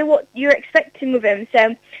don't know what you're expecting with him.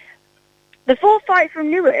 So the 4 fights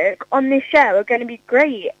from Newark on this show are going to be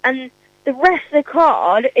great, and the rest of the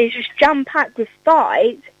card is just jam-packed with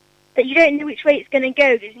fights that you don't know which way it's going to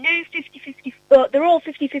go. There's no 50-50, but they're all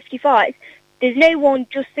 50-50 fights. There's no one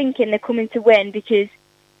just thinking they're coming to win because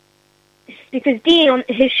Dean on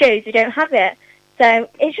his shows, they don't have it. So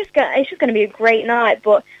it's just going to be a great night,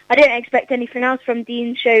 but I don't expect anything else from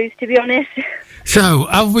Dean's shows, to be honest. So,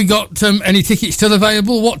 have we got any tickets still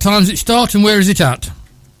available? What time's it start and where is it at?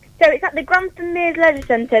 So it's at the Grantham Mears Leisure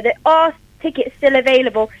Centre. There are tickets still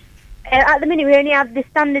available. At the minute, we only have the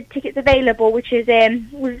standard tickets available, which is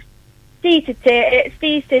seated tiered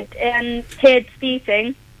seating,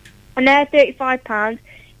 and they're £35.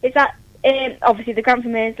 It's at obviously the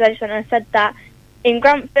Grantham Mears Leisure Centre. I said that in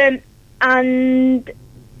Grantham, and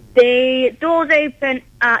the doors open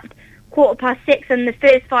at 6:15, and the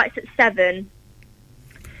first fight's at 7.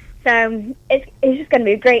 So it's just going to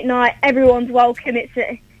be a great night. Everyone's welcome. It's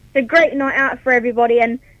a great night out for everybody.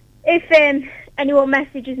 And if anyone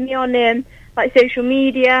messages me on like social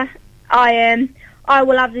media, I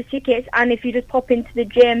will have the tickets. And if you just pop into the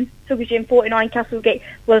gym, Suggy's Gym 49 Castlegate,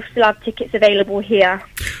 we'll still have tickets available here.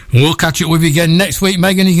 We'll catch up with you again next week,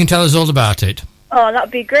 Megan. You can tell us all about it. Oh,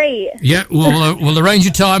 that'd be great. Yeah, we'll arrange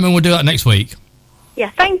a time and we'll do that next week. Yeah,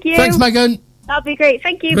 thank you. Thanks, Megan. That'd be great.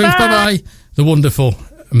 Thank you. Bye. Bye. The wonderful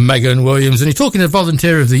Megan Williams. And you're talking to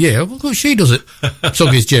Volunteer of the Year. Well, she does it.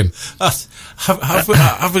 Suggy's Gym.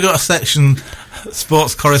 Have we got a section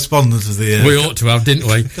Sports Correspondent of the Year? We ought to have, didn't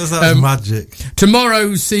we? Because that was magic.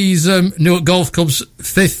 Tomorrow sees Newark Golf Club's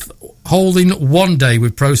 5th hole in one day,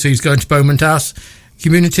 with proceeds going to Beaumont House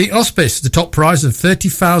Community Hospice. The top prize of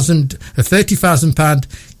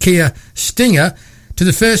 £30,000 Kia Stinger to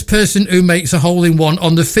the first person who makes a hole in one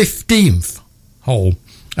on the 15th hole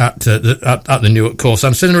at the Newark course.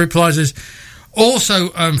 And similar prizes also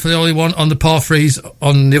for the only one on the par threes,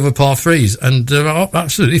 on the other par threes, and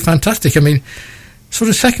absolutely fantastic. I mean, sort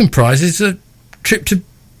of second prize is a trip to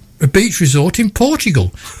a beach resort in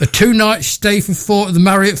Portugal. A 2-night stay for 4 at the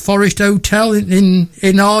Marriott Forest Hotel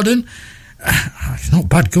in Arden. It's not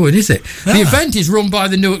bad going, is it? Yeah. The event is run by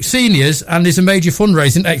the Newark Seniors and is a major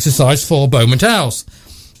fundraising exercise for Beaumont House.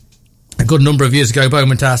 A good number of years ago,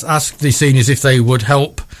 Beaumont House asked the seniors if they would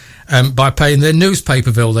help by paying their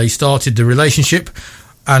newspaper bill. They started the relationship,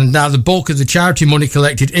 and now the bulk of the charity money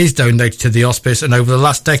collected is donated to the hospice, and over the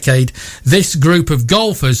last decade, this group of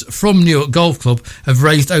golfers from Newark Golf Club have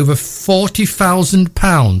raised over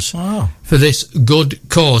 £40,000 for this good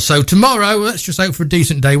cause. So tomorrow, let's just hope for a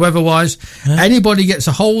decent day weather-wise. Yeah. Anybody gets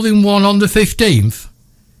a hole-in-one on the 15th,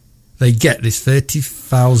 they get this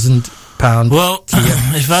 £30,000. Well,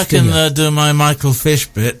 if I can do my Michael Fish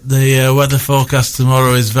bit, the weather forecast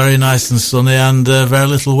tomorrow is very nice and sunny and very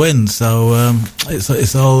little wind, so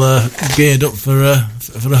it's all geared up for a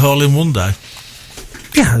hole-in-one day.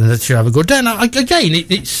 Yeah, let's have a good day. Now, again,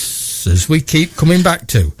 it's as we keep coming back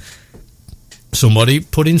to somebody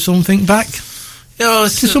putting something back to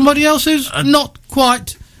somebody else who's not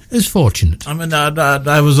quite as fortunate. I mean,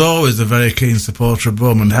 I was always a very keen supporter of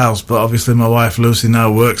Beaumont House, but obviously my wife Lucy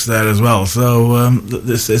now works there as well, so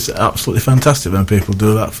this is absolutely fantastic when people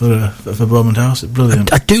do that for Beaumont House. It's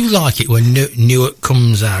brilliant. I do like it when Newark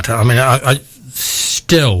comes out. I mean, I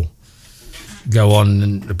still go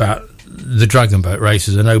on about the Dragon Boat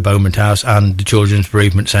races. I know Beaumont House and the Children's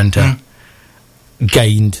Bereavement Centre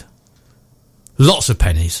gained lots of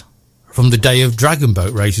pennies from the day of Dragon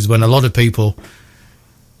Boat races, when a lot of people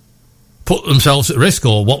put themselves at risk,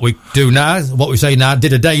 or what we say now,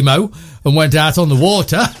 did a demo and went out on the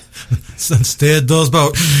water and steered those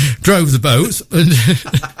boats, drove the boats.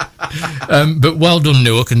 But well done,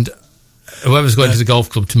 Newark, and whoever's going to the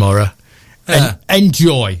golf club tomorrow,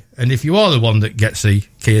 enjoy. And if you are the one that gets the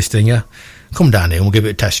Kia Stinger, come down here and we'll give it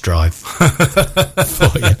a test drive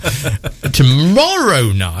for you.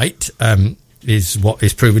 Tomorrow night is what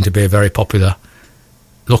is proving to be a very popular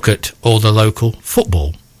look at all the local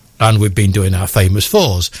football. And we've been doing our Famous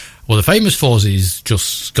Fours. Well, the Famous Fours is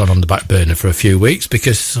just gone on the back burner for a few weeks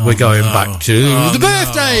because we're going back to the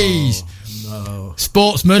birthdays. No.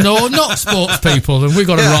 Sportsmen or not sports people. And we've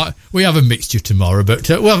got we have a mixture tomorrow, but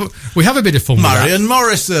we have a bit of fun with that. Marion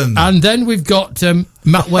Morrison. And then we've got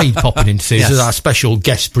Matt Wade popping in to see us as our special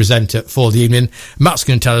guest presenter for the evening. Matt's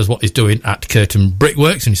going to tell us what he's doing at Curtin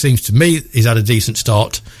Brickworks, and it seems to me he's had a decent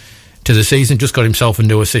start to the season, just got himself a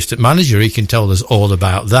new assistant manager. He can tell us all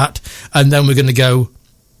about that. And then we're going to go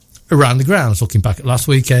around the grounds, looking back at last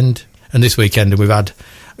weekend and this weekend. And we've had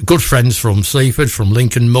good friends from Sleaford, from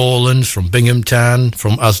Lincoln Moorlands, from Binghamtown,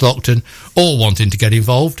 from Aslockton, all wanting to get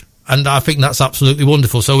involved. And I think that's absolutely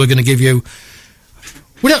wonderful. So we're going to give you...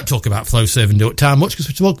 We don't talk about Flowserve and Newark Town much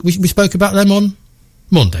because we spoke about them on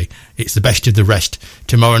Monday. It's the best of the rest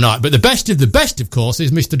tomorrow night. But the best, of course,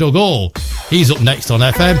 is Mr. Doug Hall. He's up next on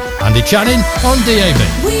FM. Andy Channing on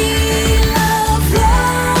DAB.